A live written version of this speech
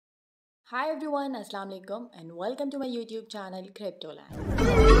Hi everyone, Assalamu alaikum and welcome to my YouTube channel Cryptoland.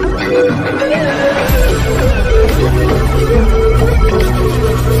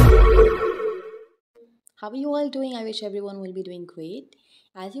 How are you all doing? I wish everyone will be doing great.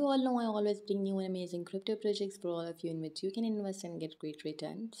 As you all know, I always bring new and amazing crypto projects for all of you in which you can invest and get great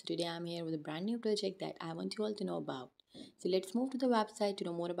returns. So today I'm here with a brand new project that I want you all to know about. So let's move to the website to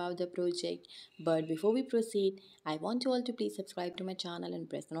know more about the project. But before we proceed, I want you all to please subscribe to my channel and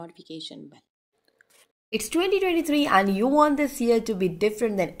press the notification bell. It's 2023 and you want this year to be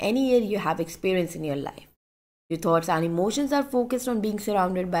different than any year you have experienced in your life. Your thoughts and emotions are focused on being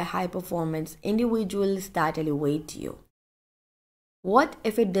surrounded by high performance individuals that elevate you. What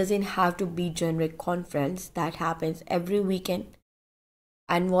if it doesn't have to be a generic conference that happens every weekend?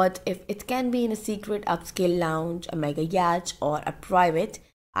 And what if it can be in a secret upscale lounge, a mega yacht, or a private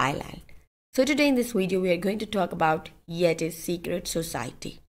island? So today in this video we are going to talk about Yeti's Secret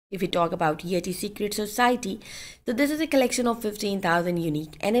Society. If we talk about Yeti Secret Society, so this is a collection of 15,000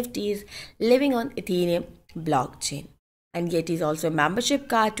 unique NFTs living on Ethereum blockchain. And Yeti is also a membership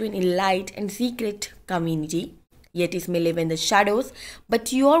card to an elite and secret community. Yetis may live in the shadows,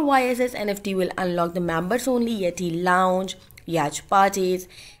 but your YSS NFT will unlock the members-only Yeti lounge, yacht parties,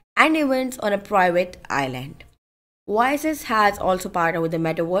 and events on a private island. YSS has also partnered with the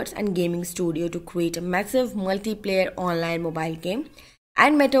Metaverse and Gaming Studio to create a massive multiplayer online mobile game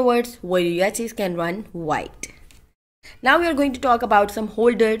and Metaverse where your Yetis can run wild. Now we are going to talk about some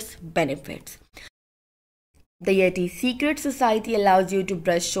holders' benefits. The Yeti Secret Society allows you to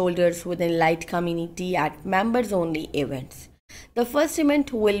brush shoulders with an elite community at members-only events. The first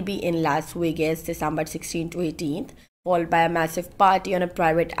event will be in Las Vegas, December 16 to 18th, followed by a massive party on a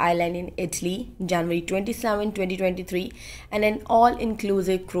private island in Italy, January 27, 2023, and an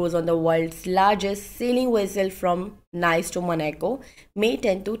all-inclusive cruise on the world's largest sailing vessel from Nice to Monaco, May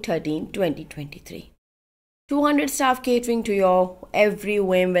 10 to 13, 2023. 200 staff catering to your every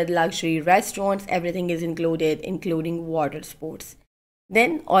whim with luxury restaurants, everything is included, including water sports.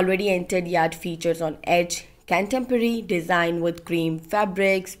 Then already entered yacht features on edge, contemporary design with cream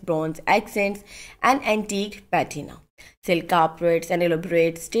fabrics, bronze accents, and antique patina, silk carpets, and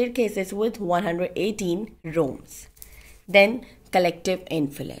elaborate staircases with 118 rooms. Then collective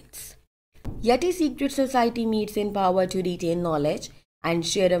influence. Yeti Secret Society meets in power to retain knowledge and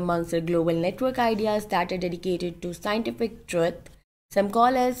share amongst a global network ideas that are dedicated to scientific truth. Some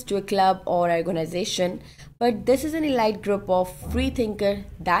call us to a club or organization, but this is an elite group of free thinkers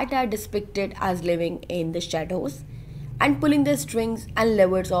that are depicted as living in the shadows and pulling the strings and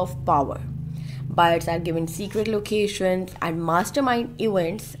levers of power. Buyers are given secret locations and mastermind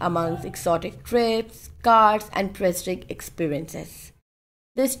events amongst exotic trips, cars, and prestige experiences.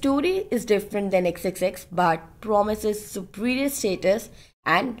 The story is different than XXX but promises superior status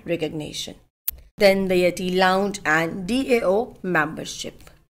and recognition. Then the Yeti Lounge and DAO membership.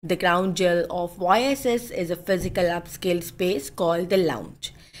 The crown jewel of YSS is a physical upscale space called the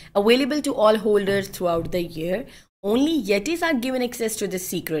Lounge. Available to all holders throughout the year, only Yetis are given access to this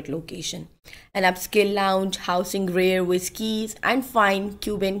secret location. An upscale lounge housing rare whiskeys and fine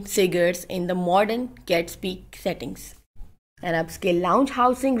Cuban cigars in the modern Gatsby settings. An upscale lounge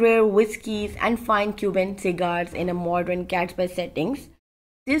housing rare whiskeys and fine Cuban cigars in a modern Gatsby settings.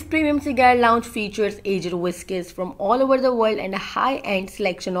 This premium cigar lounge features aged whiskeys from all over the world and a high-end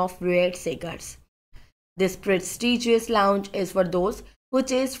selection of rare cigars. This prestigious lounge is for those who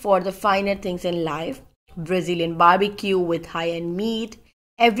taste for the finer things in life. Brazilian barbecue with high-end meat.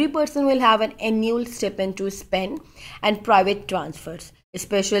 Every person will have an annual stipend to spend and private transfers. A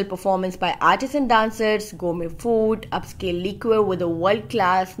special performance by artists and dancers, gourmet food, upscale liquor with a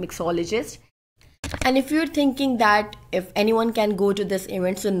world-class mixologist. And if you're thinking that if anyone can go to this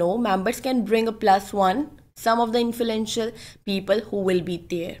event, so no, members can bring a +1, some of the influential people who will be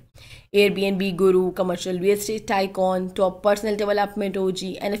there. Airbnb guru, commercial real estate tycoon, top personal development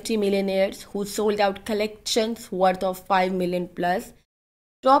OG, NFT millionaires who sold out collections worth of 5 million plus,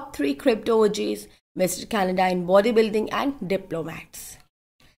 top 3 crypto OGs, Mr. Canada in bodybuilding, and diplomats.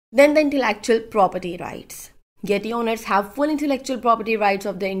 Then the intellectual property rights. Yeti owners have full intellectual property rights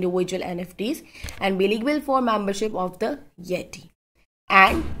of the individual NFTs and be eligible for membership of the Yeti.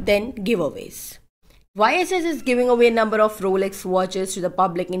 And then giveaways. YSS is giving away a number of Rolex watches to the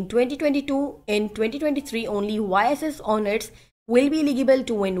public in 2022. In 2023, only YSS owners will be eligible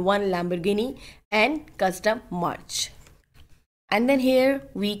to win one Lamborghini and custom merch. And then here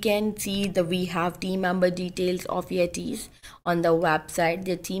we can see we have team member details of Yetis on the website.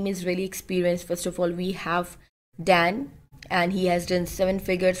 The team is really experienced. First of all, we have Dan, and he has done 7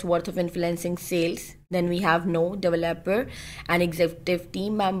 figures worth of influencing sales. Then we have No, developer and executive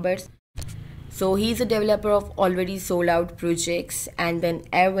team members. So he's a developer of already sold out projects. And then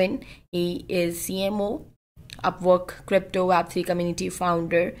Erwin, he is CMO, Upwork Crypto Web3 community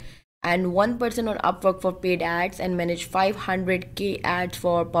founder, and one person on Upwork for paid ads and manage 500k ads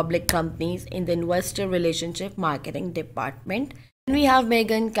for public companies in the investor relationship marketing department. And we have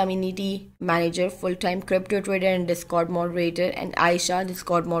Megan, community manager, full-time crypto trader and Discord moderator, and Aixho,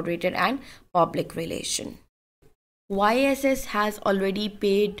 Discord moderator and public relation. YSS has already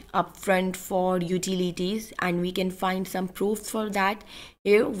paid upfront for utilities, and we can find some proofs for that.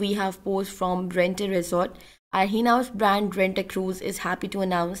 Here we have post from Rent a Resort. Our in-house brand Rent a Cruise is happy to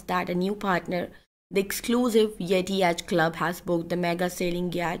announce that a new partner, the exclusive Yeti Yacht Club, has booked the mega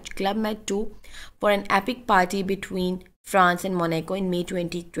sailing yacht Club Med 2 for an epic party between France and Monaco in May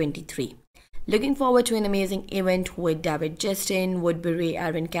 2023. Looking forward to an amazing event with David Justin, Woodbury,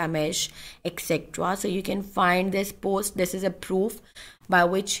 Aaron Kamish, etc. So you can find this post. This is a proof by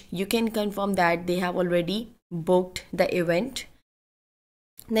which you can confirm that they have already booked the event.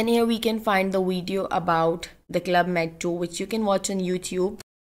 Then here we can find the video about the Club Med 2, which you can watch on YouTube.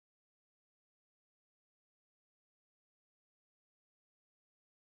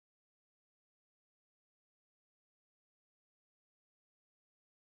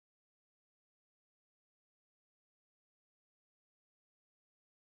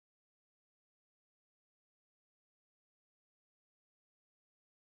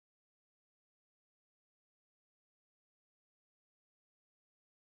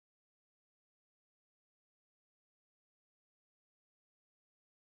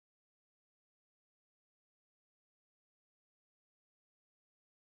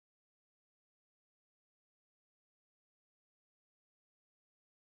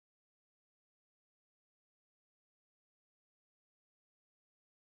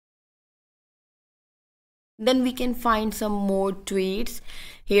 Then we can find some more tweets.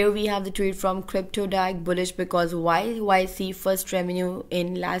 Here we have the tweet from CryptoDag, bullish because YYC first revenue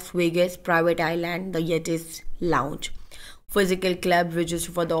in Las Vegas private island, the Yeti's launch. Physical club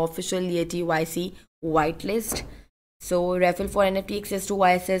registered for the official Yeti YC whitelist. So raffle for NFT access to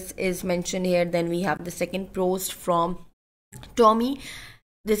YSS is mentioned here. Then we have the second post from Tommy.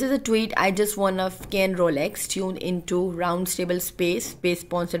 This is a tweet. I just won a Ken Rolex tuned into Roundtable Space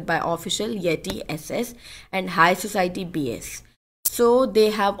sponsored by official Yeti SS and High Society BS. So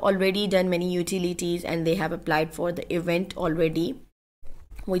they have already done many utilities and they have applied for the event already,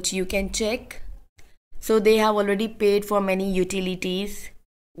 which you can check. So they have already paid for many utilities,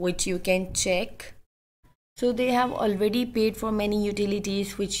 which you can check. So they have already paid for many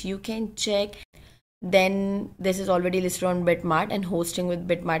utilities, which you can check. Then this is already listed on Bitmart and hosting with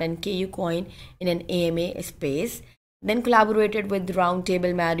Bitmart and KU Coin in an AMA space. Then collaborated with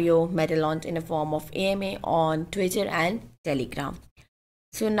Roundtable Mario Metalons in a form of AMA on Twitter and Telegram.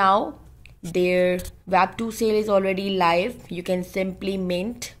 So now their Web2 sale is already live. You can simply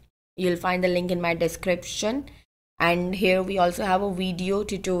mint. You'll find the link in my description. And here we also have a video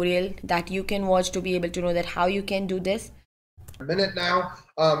tutorial that you can watch to be able to know that how you can do this. Minute now.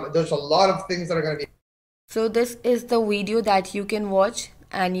 There's a lot of things that are going to be. So this is the video that you can watch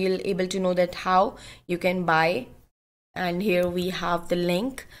and you'll able to know that how you can buy. And here we have the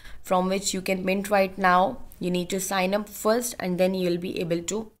link from which you can mint right now. You need to sign up first and then you'll be able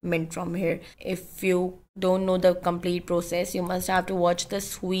to mint from here. If you don't know the complete process, you must have to watch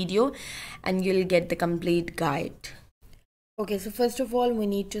this video and you'll get the complete guide. Okay, so first of all, we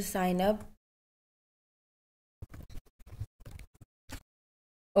need to sign up.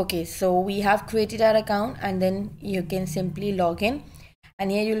 Okay, so we have created our account and then you can simply log in,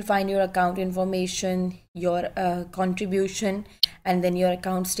 and here you'll find your account information, your contribution, and then your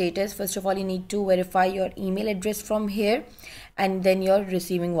account status. First of all, you need to verify your email address from here, and then your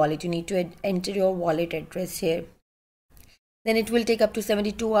receiving wallet. You need to enter your wallet address here. Then it will take up to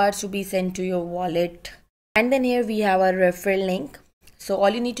 72 hours to be sent to your wallet. And then here we have our referral link. So all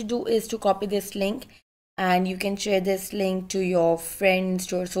you need to do is to copy this link and you can share this link to your friends,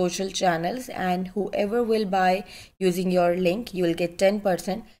 to your social channels, and whoever will buy using your link, you will get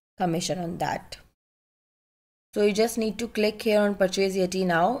 10% commission on that. So you just need to click here on purchase Yeti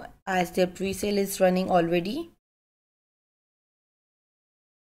now, as their pre-sale is running already.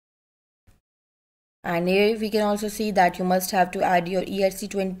 And here we can also see that you must have to add your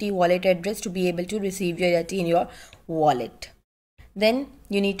ERC20 wallet address to be able to receive your Yeti in your wallet. Then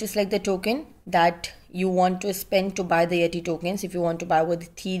you need to select the token that you want to spend to buy the Yeti tokens. If you want to buy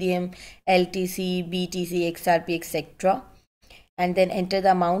with Ethereum, LTC, BTC, XRP, etc. And then enter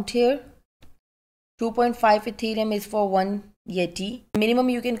the amount here. 2.5 Ethereum is for one Yeti. Minimum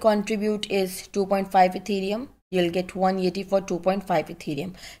you can contribute is 2.5 Ethereum. you'll get 1 Yeti for 2.5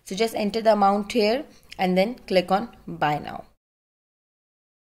 Ethereum. So just enter the amount here and then click on buy now.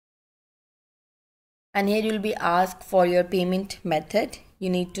 And here you'll be asked for your payment method. You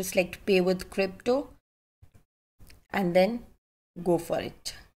need to select pay with crypto and then go for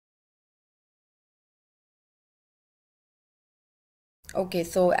it. Okay,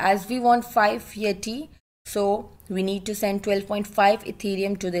 so as we want 5 Yeti, so we need to send 12.5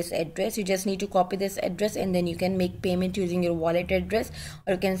 Ethereum to this address. You just need to copy this address and then you can make payment using your wallet address,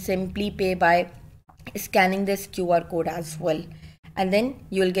 or you can simply pay by scanning this QR code as well. And then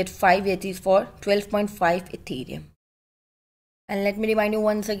you will get 5 Yetis for 12.5 Ethereum. And let me remind you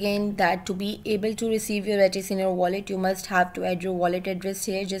once again that to be able to receive your ETC in your wallet, you must have to add your wallet address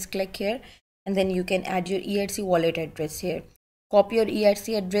here. Just click here and then you can add your ERC wallet address here. Copy your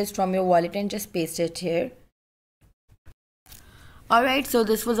ERC address from your wallet and just paste it here. Alright, so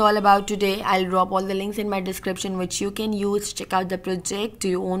this was all about today. I'll drop all the links in my description which you can use. Check out the project, do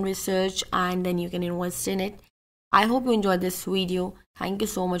your own research, and then you can invest in it. I hope you enjoyed this video. Thank you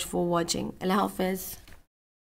so much for watching. Allah Hafiz.